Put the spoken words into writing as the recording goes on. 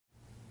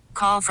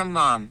Call from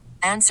mom.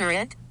 Answer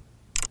it.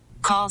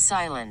 Call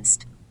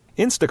silenced.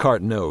 Instacart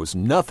knows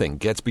nothing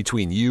gets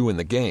between you and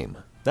the game.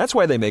 That's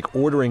why they make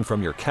ordering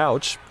from your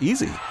couch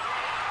easy.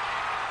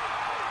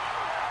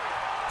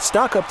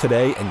 Stock up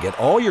today and get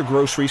all your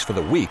groceries for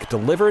the week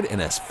delivered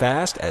in as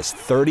fast as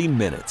 30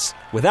 minutes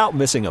without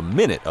missing a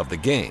minute of the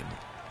game.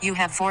 You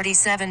have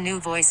 47 new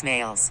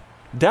voicemails.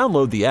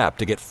 Download the app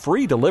to get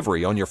free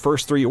delivery on your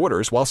first 3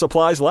 orders while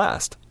supplies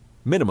last.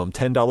 Minimum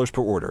 $10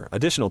 per order.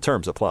 Additional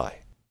terms apply.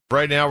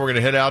 Right now, we're going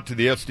to head out to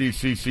the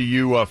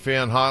SDCCU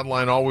fan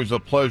hotline. Always a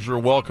pleasure to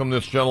welcome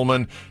this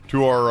gentleman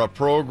to our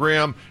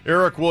program.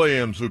 Eric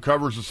Williams, who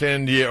covers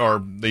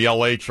the the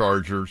LA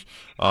Chargers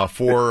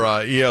for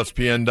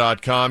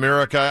ESPN.com.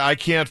 Eric, I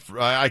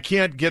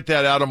can't get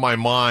that out of my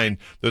mind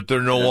that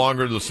they're no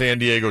longer the San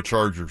Diego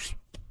Chargers.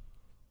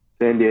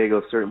 San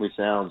Diego certainly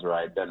sounds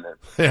right, doesn't it?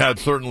 Yeah, it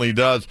certainly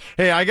does.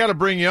 Hey, I got to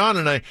bring you on,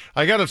 and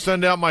I got to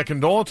send out my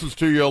condolences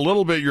to you a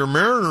little bit. Your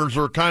Mariners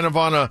are kind of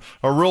on a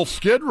real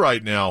skid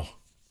right now.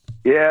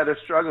 Yeah, they're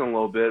struggling a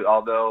little bit,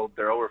 although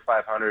they're over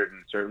 500,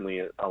 and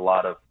certainly a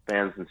lot of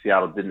fans in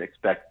Seattle didn't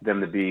expect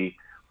them to be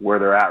where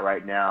they're at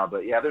right now.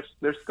 But, yeah,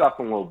 they're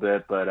scuffling a little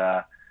bit,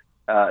 but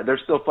they're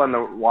still fun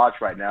to watch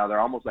right now.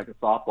 They're almost like a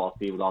softball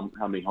team with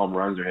how many home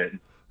runs they're hitting.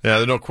 Yeah,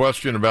 there's no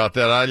question about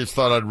that. I just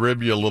thought I'd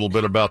rib you a little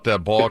bit about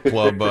that ball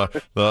club.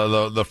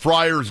 The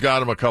Friars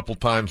got him a couple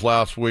times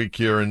last week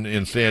here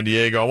in San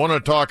Diego. I want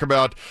to talk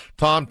about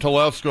Tom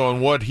Telesco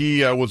and what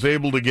he was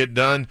able to get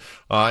done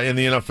in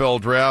the NFL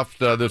draft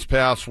this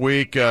past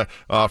week.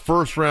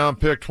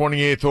 First-round pick,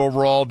 28th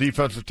overall,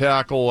 defensive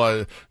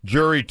tackle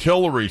Jerry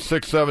Tillery,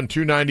 6'7",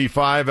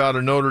 295 out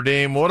of Notre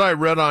Dame. What I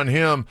read on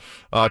him,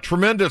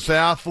 tremendous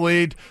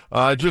athlete,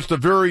 just a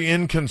very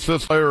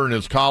inconsistent player in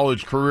his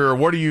college career.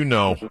 What do you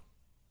know?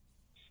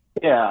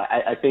 Yeah,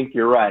 I think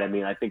you're right. I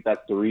mean, I think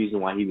that's the reason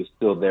why he was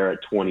still there at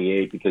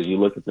 28, because you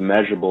look at the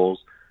measurables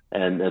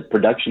and the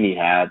production he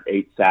had,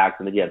 8 sacks,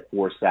 and then he had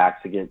 4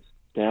 sacks against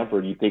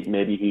Stanford. You think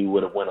maybe he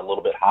would have went a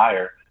little bit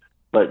higher.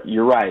 But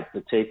you're right,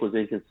 the tape was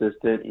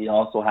inconsistent. He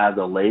also has a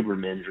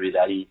labrum injury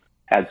that he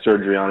had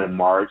surgery on in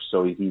March,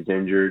 so he's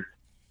injured.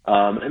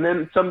 And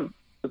then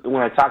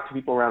when I talk to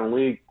people around the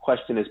league,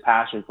 question his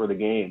passion for the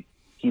game.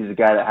 He's a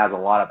guy that has a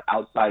lot of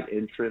outside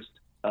interest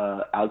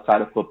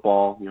outside of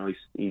football. You know,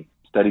 he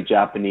studied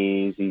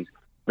Japanese. He's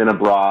been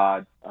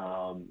abroad.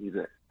 He's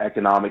an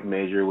economic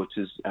major, which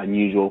is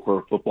unusual for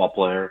a football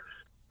player.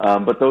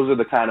 But those are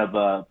the kind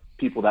of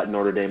people that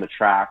Notre Dame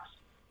attracts.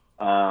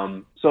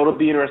 So it'll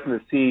be interesting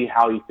to see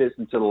how he fits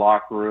into the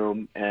locker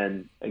room.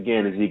 And,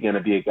 again, is he going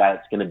to be a guy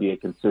that's going to be a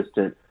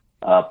consistent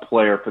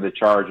player for the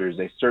Chargers?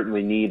 They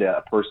certainly need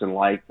a person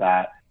like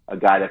that, a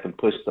guy that can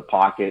push the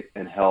pocket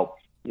and help,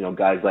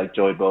 guys like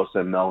Joey Bosa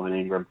and Melvin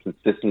Ingram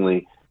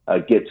consistently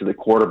get to the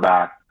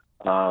quarterback.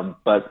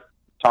 But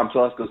Tom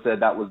Telesco said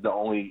that was the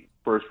only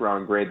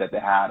first-round grade that they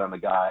had on the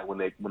guy when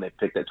they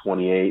picked at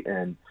 28,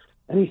 and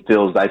he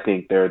feels, I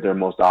think, their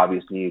most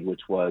obvious need,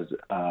 which was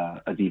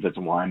a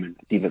defensive lineman,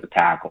 defensive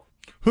tackle.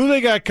 Who they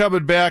got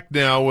covered back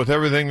now with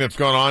everything that's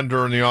gone on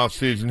during the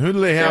offseason? Who do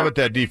they have at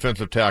that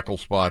defensive tackle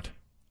spot?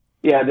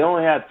 Yeah, they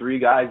only had 3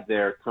 guys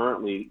there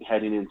currently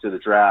heading into the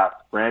draft.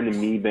 Brandon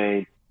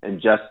Mebane and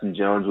Justin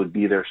Jones would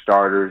be their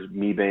starters.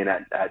 Mebane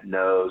at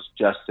nose,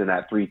 Justin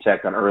at 3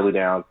 tech on early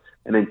downs.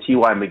 And then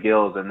T.Y.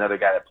 McGill is another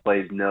guy that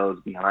plays nose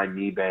behind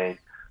Mebane.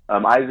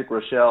 Isaac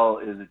Rochelle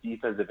is a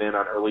defensive end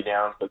on early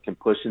downs, but can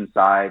push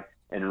inside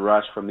and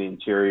rush from the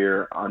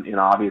interior in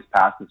obvious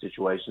passing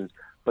situations.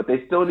 But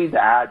they still need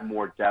to add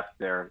more depth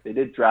there. They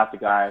did draft a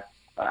guy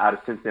out of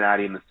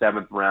Cincinnati in the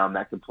 7th round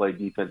that can play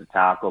defensive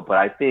tackle. But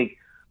I think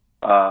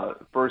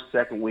first,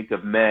 second week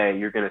of May,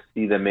 you're going to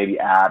see them maybe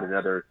add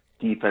another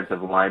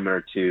defensive lineman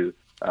or two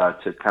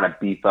to kind of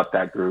beef up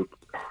that group.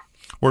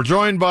 We're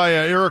joined by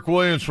Eric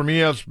Williams from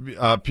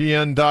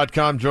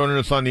ESPN.com, joining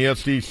us on the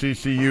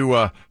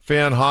SDCCU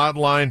fan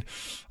hotline.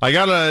 I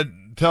got to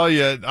tell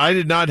you, I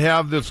did not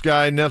have this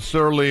guy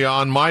necessarily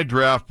on my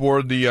draft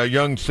board, the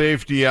young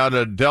safety out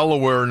of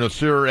Delaware,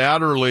 Nasir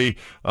Adderley.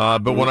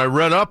 But when I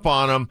read up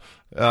on him,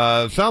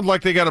 it sounds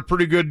like they got a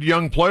pretty good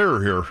young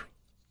player here.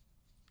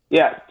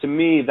 Yeah, to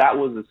me, that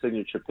was the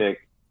signature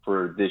pick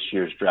for this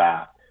year's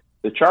draft.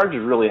 The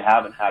Chargers really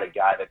haven't had a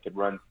guy that could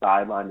run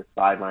sideline to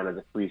sideline as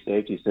a free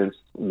safety since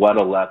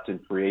Weddle left in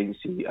free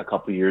agency a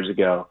couple years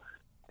ago.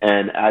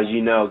 And as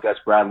you know, Gus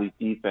Bradley's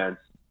defense,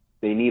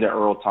 they need an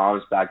Earl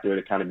Thomas back there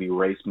to kind of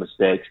erase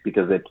mistakes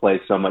because they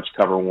play so much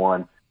cover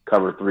 1,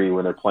 cover 3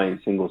 when they're playing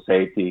single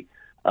safety.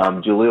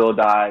 Jaleel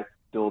Dye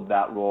filled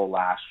that role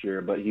last year,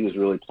 but he was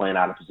really playing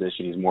out of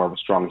position. He's more of a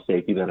strong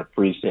safety than a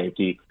free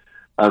safety.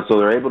 So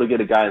they're able to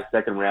get a guy in the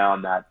 2nd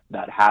round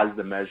that has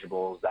the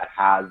measurables, that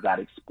has that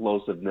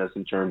explosiveness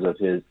in terms of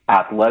his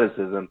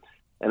athleticism,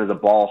 and is a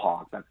ball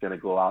hawk that's going to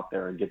go out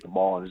there and get the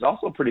ball. And he's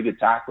also a pretty good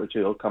tackler, too.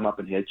 He'll come up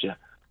and hit you.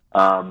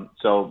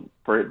 So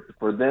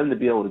for them to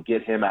be able to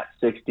get him at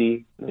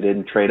 60, they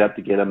didn't trade up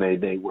to get him.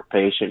 They were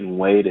patient and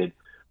waited.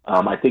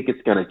 I think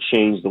it's going to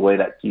change the way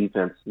that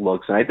defense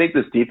looks. And I think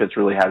this defense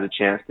really has a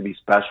chance to be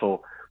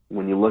special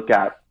when you look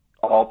at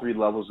all three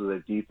levels of their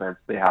defense,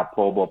 they have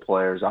Pro Bowl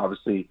players.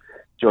 Obviously,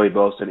 Joey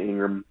Bosa and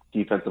Ingram,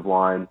 defensive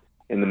line.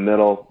 In the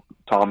middle,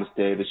 Thomas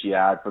Davis, you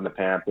add from the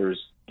Panthers.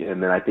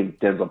 And then I think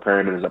Denzel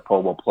Perryman is a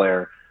Pro Bowl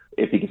player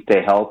if he can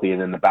stay healthy.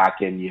 And then the back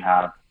end, you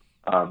have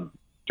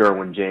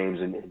Derwin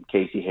James and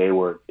Casey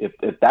Hayward.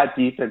 If that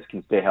defense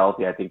can stay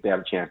healthy, I think they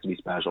have a chance to be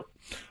special.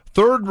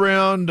 Third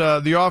round,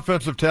 the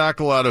offensive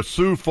tackle out of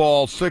Sioux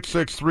Falls,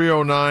 6'6",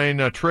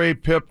 309, Trey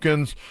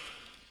Pipkins.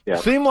 Yeah.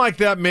 Seemed like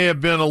that may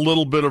have been a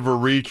little bit of a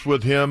reach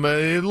with him.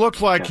 It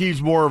looks like he's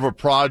more of a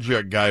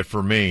project guy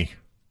for me.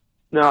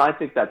 No, I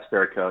think that's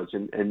fair, Coach.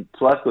 And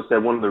Telesco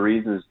said one of the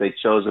reasons they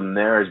chose him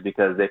there is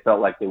because they felt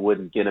like they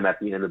wouldn't get him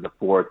at the end of the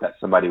fourth, that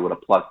somebody would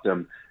have plucked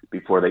him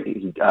before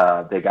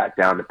they got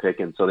down to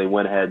Pickens. So they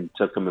went ahead and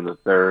took him in the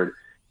third.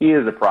 He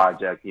is a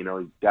project. You know,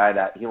 he's a guy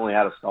that he only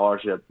had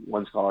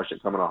one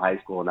scholarship coming out of high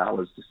school, and that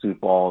was to Sioux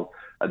Falls,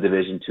 a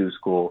Division II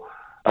school.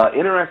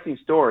 Interesting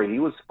story. He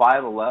was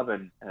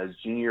 5'11" as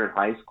junior in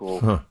high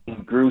school. Huh. He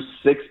grew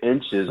 6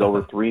 inches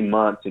over 3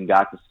 months and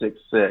got to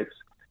 6'6".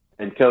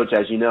 And, Coach,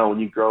 as you know, when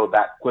you grow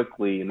that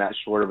quickly in that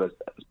short of a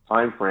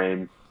time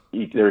frame,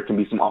 there can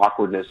be some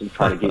awkwardness in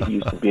trying to get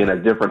used to being a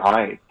different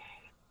height.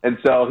 And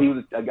so he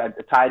was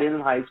a tight end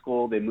in high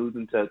school. They moved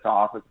him to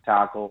offensive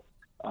tackle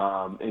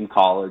in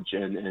college,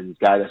 and a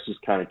guy that's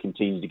just kind of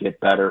continued to get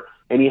better.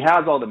 And he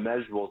has all the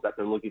measurables that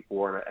they're looking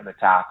for in a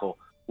tackle.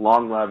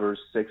 Long levers,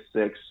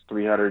 6'6",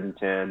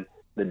 310,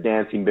 the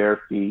dancing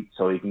bare feet,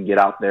 so he can get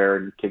out there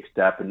and kick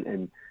step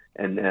and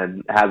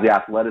has the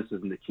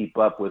athleticism to keep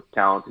up with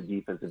talented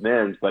defensive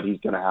ends, but he's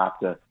going to have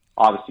to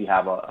obviously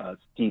have a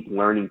steep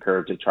learning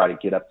curve to try to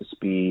get up to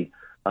speed.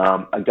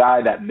 A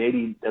guy that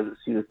maybe doesn't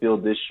see the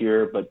field this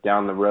year, but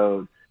down the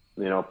road,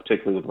 you know,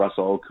 particularly with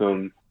Russell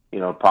Okung, you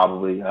know,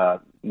 probably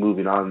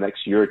moving on the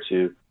next year or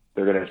two,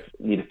 they're going to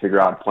need to figure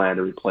out a plan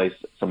to replace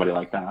somebody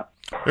like that.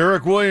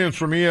 Eric Williams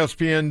from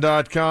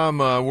ESPN.com.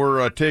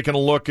 We're taking a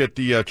look at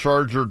the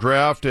Charger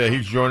draft.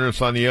 He's joining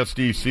us on the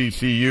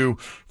SDCCU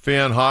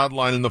fan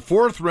hotline. In the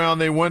fourth round,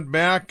 they went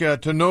back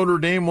to Notre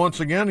Dame once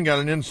again and got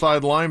an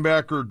inside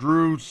linebacker,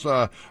 Drew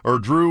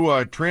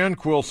Tranquill,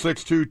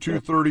 6'2",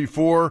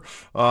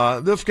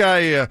 234. This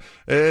guy,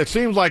 it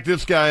seems like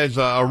this guy is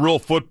a real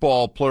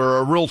football player,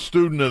 a real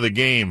student of the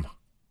game.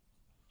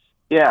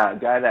 Yeah, a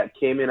guy that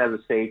came in as a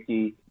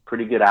safety,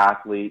 pretty good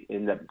athlete,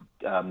 ended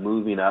up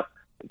moving up,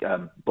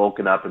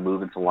 bulking up and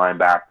moving to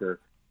linebacker.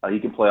 He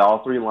can play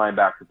all three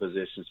linebacker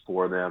positions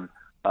for them.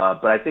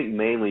 But I think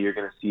mainly you're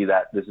going to see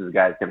that this is a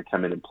guy that's going to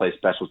come in and play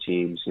special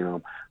teams, you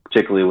know,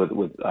 particularly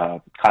with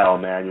Kyle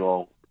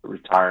Emanuel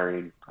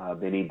retiring.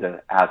 They need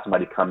to have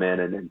somebody come in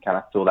and kind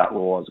of fill that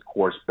role as a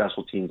core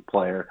special teams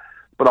player,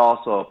 but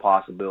also a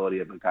possibility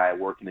of a guy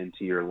working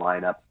into your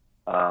lineup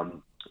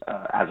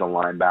as a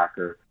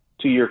linebacker.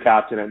 2-year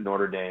captain at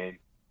Notre Dame.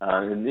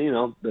 And, you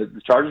know,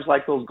 the Chargers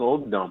like those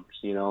Golden Domers,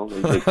 you know.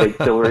 They take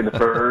Tillery in the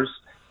first.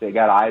 They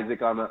got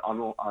Isaac on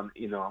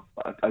you know,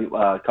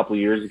 a couple of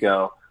years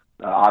ago.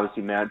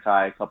 Obviously, Manti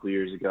a couple of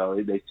years ago.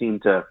 They seem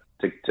to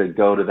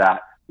go to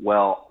that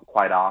well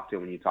quite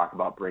often when you talk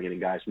about bringing in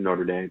guys from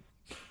Notre Dame.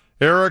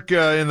 Eric,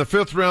 in the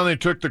fifth round, they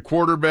took the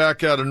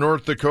quarterback out of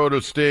North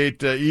Dakota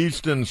State,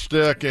 Easton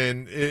Stick.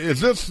 And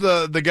is this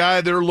the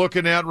guy they're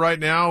looking at right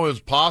now as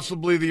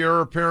possibly the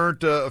heir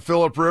apparent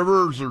Phillip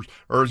Rivers,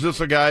 or is this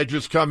a guy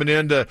just coming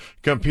in to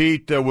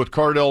compete with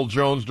Cardell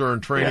Jones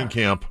during training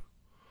camp?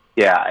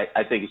 Yeah,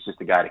 I think it's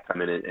just a guy to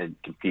come in and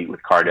compete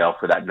with Cardell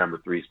for that number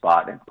 3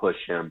 spot and push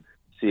him,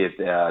 see if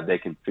they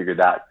can figure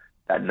that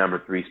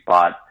number 3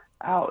 spot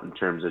out in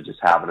terms of just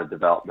having a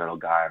developmental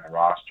guy on the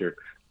roster.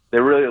 They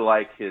really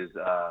like his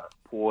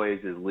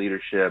poise, his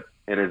leadership,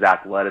 and his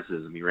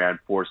athleticism. He ran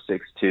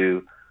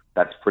 4.62.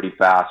 That's pretty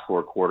fast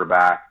for a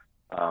quarterback.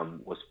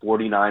 Was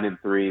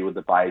 49-3 with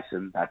the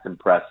Bison. That's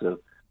impressive.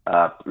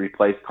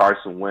 Replaced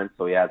Carson Wentz,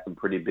 so he had some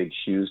pretty big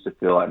shoes to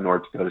fill at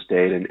North Dakota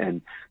State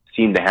and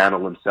seemed to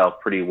handle himself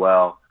pretty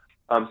well.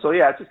 So,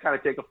 yeah, it's just kind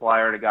of take a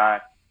flyer on a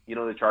guy. You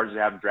know, the Chargers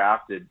haven't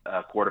drafted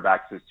a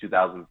quarterback since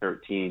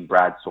 2013,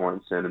 Brad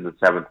Sorensen, in the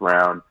 7th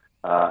round.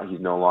 He's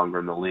no longer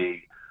in the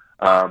league.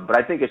 But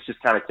I think it's just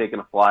kind of taking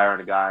a flyer on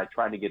a guy,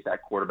 trying to get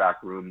that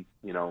quarterback room,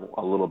 you know,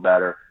 a little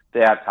better.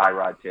 They have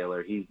Tyrod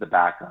Taylor. He's the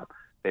backup.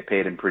 They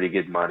paid him pretty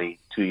good money,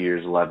 2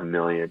 years, $11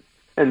 million.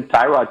 And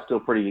Tyrod's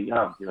still pretty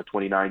young, you know,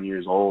 29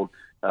 years old.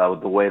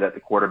 With the way that the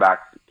quarterbacks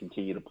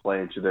continue to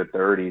play into their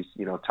 30s,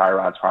 you know,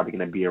 Tyrod's probably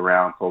going to be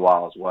around for a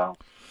while as well.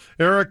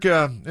 Eric,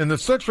 in the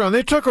 6th round,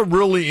 they took a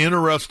really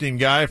interesting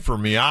guy for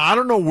me. I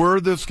don't know where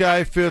this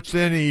guy fits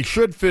in. He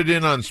should fit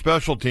in on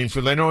special teams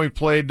because I know he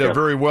played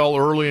very well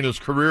early in his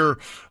career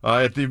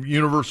at the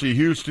University of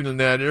Houston in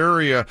that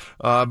area.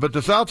 But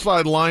this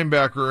outside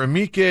linebacker,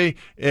 Emeka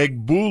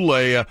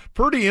Egbule, a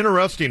pretty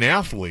interesting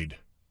athlete.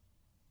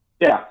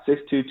 Yeah,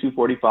 6'2",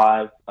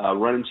 245,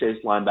 run and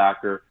chase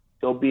linebacker.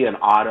 He'll be an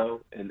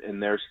auto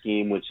in their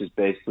scheme, which is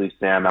basically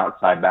Sam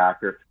outside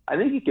backer. I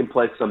think he can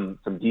play some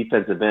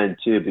defensive end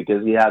too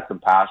because he has some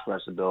pass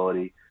rush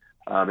ability,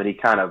 and he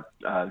kind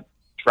of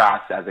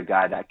tracks as a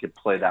guy that could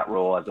play that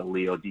role as a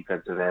Leo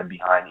defensive end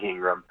behind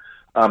Ingram.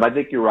 I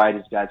think you're right.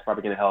 His guy's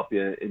probably going to help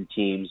you in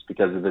teams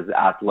because of his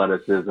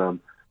athleticism.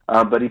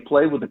 But he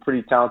played with a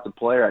pretty talented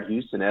player at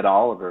Houston, Ed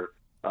Oliver,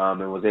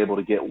 and was able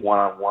to get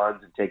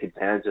one-on-ones and take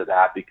advantage of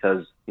that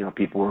because,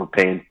 people were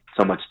paying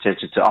so much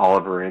attention to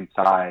Oliver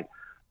inside.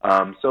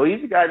 So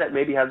he's a guy that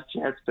maybe has a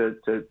chance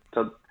to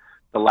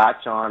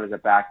latch on as a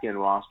back-end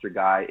roster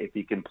guy if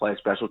he can play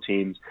special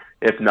teams.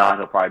 If not,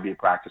 he'll probably be a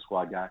practice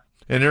squad guy.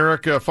 And,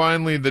 Eric,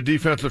 finally, the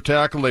defensive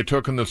tackle they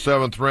took in the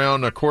 7th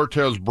round,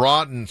 Cortez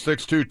Broughton,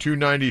 6'2",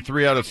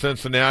 293 out of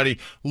Cincinnati.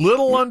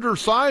 Little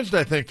undersized,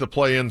 I think, to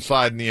play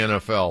inside in the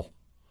NFL.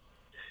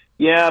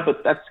 Yeah,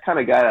 but that's the kind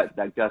of guy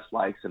that Gus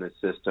likes in his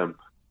system.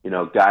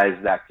 Guys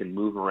that can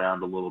move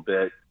around a little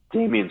bit.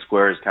 Damian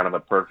Square is kind of a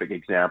perfect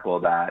example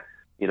of that.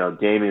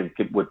 Damian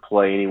would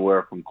play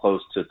anywhere from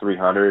close to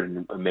 300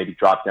 and maybe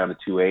drop down to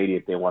 280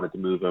 if they wanted to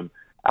move him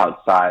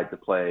outside to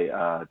play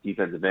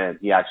defensive end.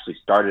 He actually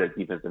started at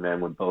defensive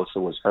end when Bosa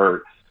was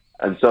hurt.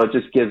 And so it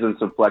just gives him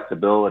some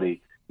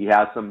flexibility. He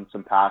has some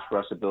pass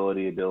rush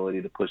ability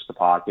to push the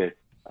pocket.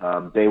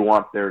 They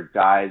want their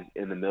guys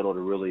in the middle to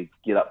really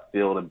get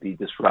upfield and be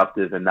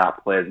disruptive and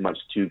not play as much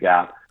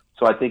two-gap.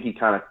 So I think he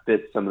kind of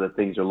fits some of the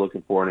things they're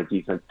looking for in a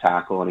defense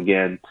tackle. And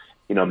again,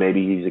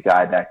 maybe he's a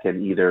guy that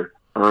can either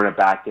earn it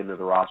back into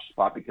the roster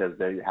spot because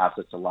they have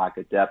such a lack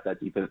of depth at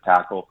defensive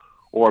tackle,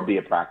 or be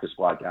a practice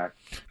squad guy.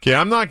 Okay,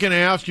 I'm not going to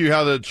ask you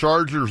how the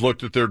Chargers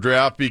looked at their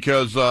draft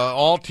because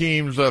all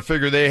teams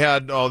figure they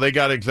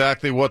got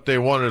exactly what they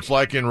wanted. It's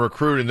like in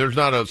recruiting. There's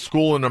not a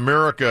school in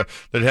America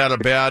that had a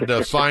bad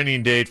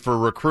signing date for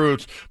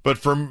recruits. But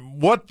from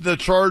what the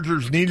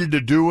Chargers needed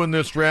to do in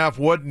this draft,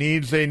 what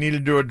needs they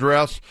needed to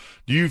address,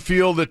 do you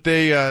feel that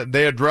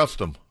they addressed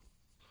them?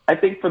 I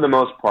think for the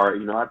most part,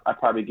 I'd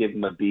probably give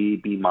them a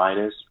B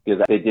minus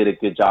because they did a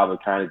good job of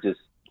kind of just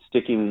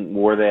sticking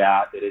where they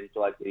at. They didn't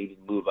feel like they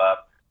needed to move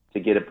up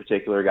to get a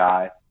particular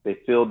guy. They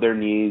filled their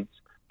needs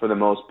for the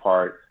most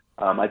part.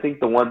 I think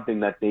the one thing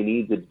that they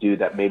need to do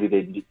that maybe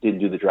they didn't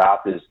do the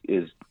draft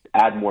is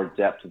add more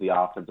depth to the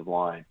offensive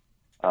line.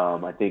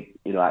 I think,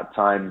 at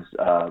times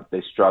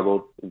they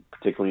struggled,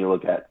 particularly when you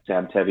look at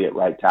Sam Tevi at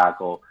right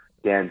tackle,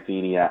 Dan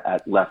Feeney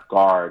at left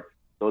guard.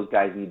 Those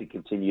guys need to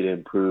continue to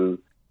improve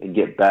and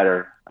get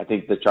better. I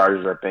think the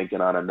Chargers are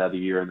banking on another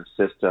year in the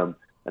system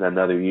and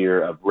another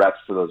year of reps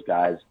for those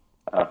guys,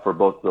 for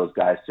both of those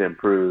guys to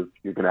improve.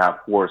 You're going to have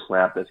Forrest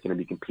Lamp that's going to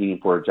be competing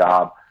for a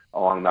job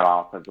along that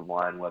offensive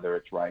line, whether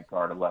it's right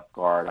guard or left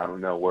guard. I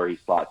don't know where he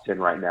slots in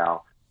right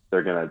now.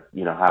 They're going to,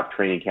 have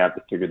training camp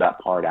to figure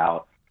that part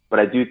out. But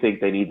I do think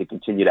they need to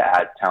continue to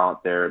add talent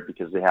there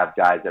because they have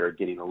guys that are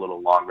getting a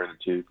little longer in the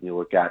tooth. You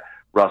look at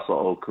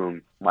Russell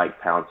Okung, Mike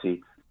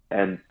Pouncey,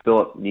 and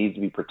Phillip needs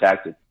to be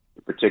protected,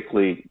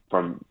 particularly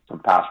from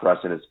pass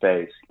rush in his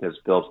face, because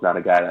Phillip's not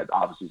a guy that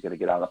obviously is going to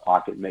get out of the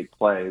pocket and make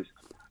plays.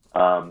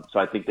 So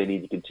I think they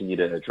need to continue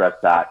to address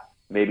that.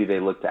 Maybe they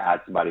look to add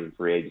somebody in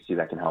free agency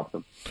that can help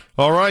them.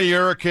 All right,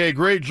 Eric. Hey,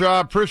 great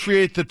job.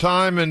 Appreciate the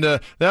time.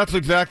 And that's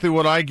exactly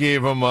what I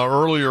gave him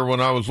earlier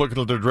when I was looking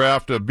at the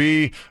draft, a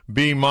B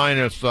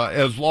minus.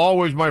 As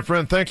always, my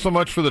friend, thanks so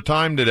much for the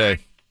time today.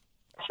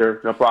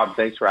 Sure, no problem.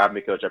 Thanks for having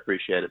me, Coach. I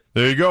appreciate it.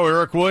 There you go.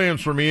 Eric Williams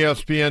from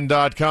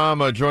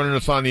ESPN.com joining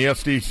us on the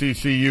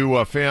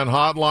SDCCU fan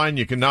hotline.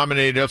 You can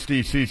nominate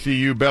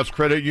SDCCU Best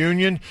Credit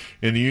Union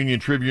in the Union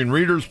Tribune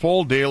Readers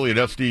Poll daily at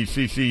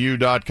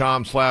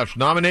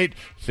SDCCU.com/nominate.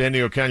 San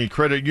Diego County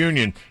Credit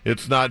Union.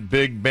 It's not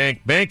big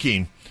bank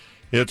banking.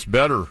 It's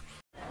better.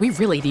 We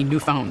really need new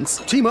phones.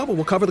 T-Mobile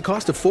will cover the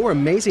cost of 4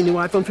 amazing new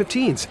iPhone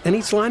 15s, and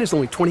each line is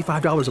only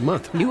 $25 a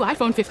month. New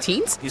iPhone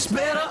 15s? It's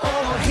better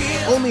over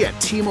here. Only at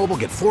T-Mobile,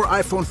 get 4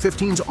 iPhone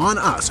 15s on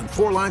us and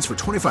 4 lines for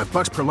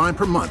 $25 per line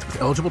per month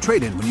with eligible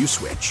trade-in when you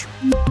switch.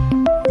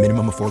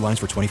 Minimum of 4 lines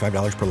for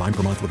 $25 per line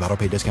per month with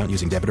autopay discount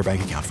using debit or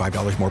bank account.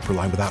 $5 more per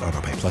line without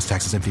autopay, plus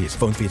taxes and fees.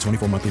 Phone fee at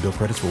 24 monthly bill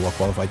credits for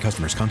well-qualified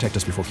customers. Contact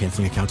us before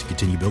canceling account to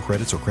continue bill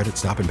credits or credit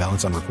stop and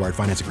balance on required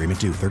finance agreement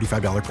due.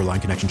 $35 per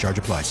line connection charge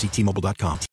applies. See T-Mobile.com.